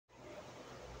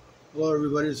Hello,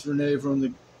 everybody. It's Renee from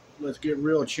the Let's Get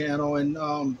Real channel, and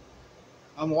I'm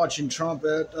watching Trump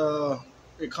at a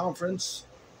conference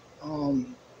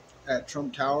um, at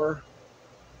Trump Tower.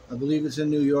 I believe it's in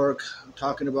New York,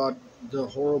 talking about the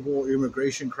horrible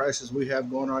immigration crisis we have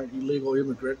going on. Illegal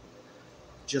immigrant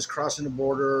just crossing the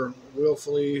border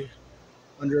willfully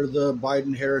under the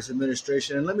Biden-Harris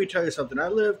administration. And let me tell you something. I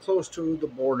live close to the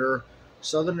border,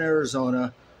 southern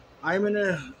Arizona. I'm in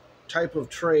a type of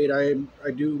trade. I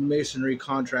do masonry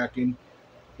contracting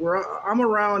where I'm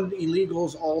around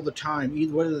illegals all the time,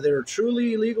 either whether they're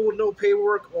truly illegal with no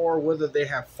paperwork or whether they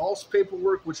have false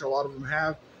paperwork, which a lot of them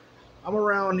have. I'm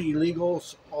around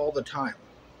illegals all the time.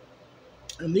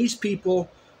 And these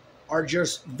people are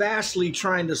just vastly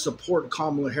trying to support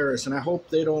Kamala Harris. And I hope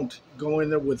they don't go in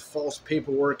there with false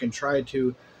paperwork and try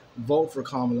to vote for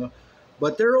Kamala.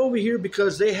 But they're over here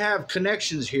because they have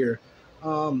connections here.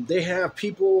 They have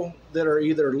people that are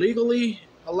either legally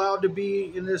allowed to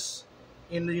be in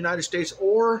the United States,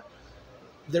 or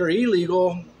they're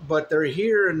illegal, but they're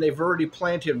here and they've already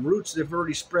planted roots. They've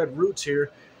already spread roots here.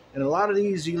 And a lot of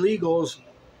these illegals,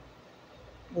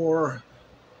 or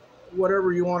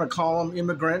whatever you want to call them,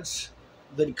 immigrants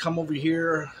that come over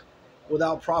here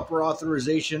without proper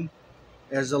authorization,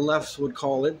 as the lefts would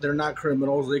call it. They're not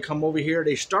criminals. They come over here,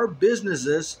 they start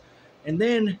businesses, and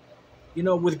then,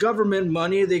 with government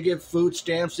money, they get food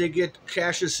stamps, they get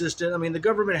cash assistance. I mean, the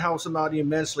government helps them out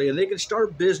immensely, and they can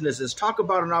start businesses. Talk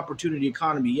about an opportunity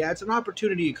economy. Yeah, it's an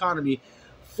opportunity economy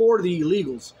for the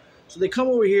illegals. So they come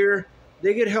over here,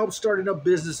 they get help starting up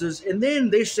businesses, and then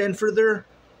they send for their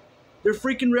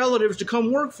freaking relatives to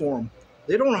come work for them.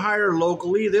 They don't hire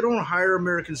locally. They don't hire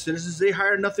American citizens. They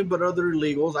hire nothing but other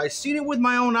illegals. I've seen it with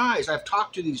my own eyes. I've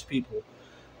talked to these people.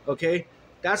 Okay?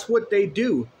 That's what they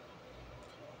do.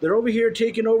 They're over here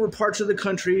taking over parts of the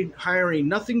country, hiring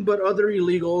nothing but other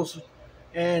illegals,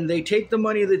 and they take the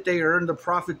money that they earn, the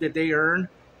profit that they earn,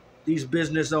 these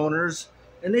business owners,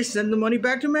 and they send the money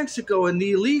back to Mexico. And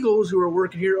the illegals who are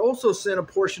working here also send a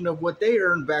portion of what they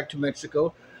earn back to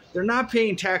Mexico. They're not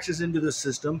paying taxes into the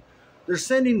system. They're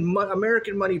sending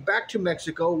American money back to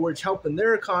Mexico, where it's helping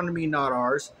their economy, not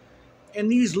ours.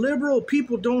 And these liberal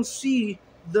people don't see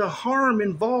the harm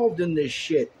involved in this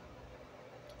shit.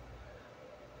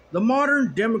 The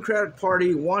modern Democratic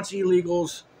Party wants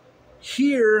illegals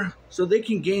here so they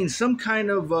can gain some kind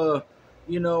of,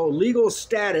 legal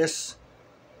status,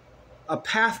 a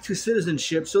path to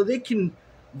citizenship, so they can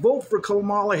vote for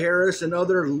Kamala Harris and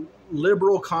other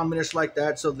liberal communists like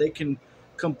that, so they can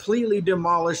completely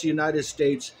demolish the United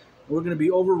States. We're going to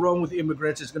be overrun with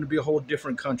immigrants. It's going to be a whole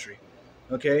different country.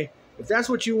 Okay? If that's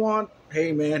what you want,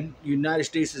 hey man, the United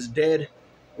States is dead.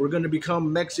 We're going to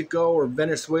become Mexico or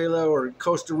Venezuela or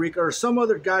Costa Rica or some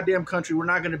other goddamn country. We're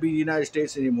not going to be the United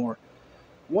States anymore.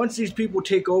 Once these people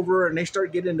take over and they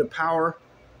start getting into power,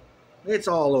 it's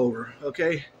all over.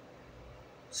 Okay?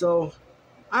 So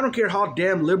I don't care how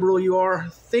damn liberal you are.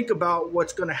 Think about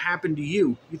what's going to happen to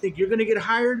you. You think you're going to get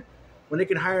hired when they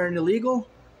can hire an illegal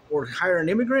or hire an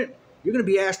immigrant? You're going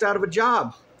to be asked out of a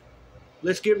job.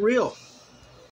 Let's get real.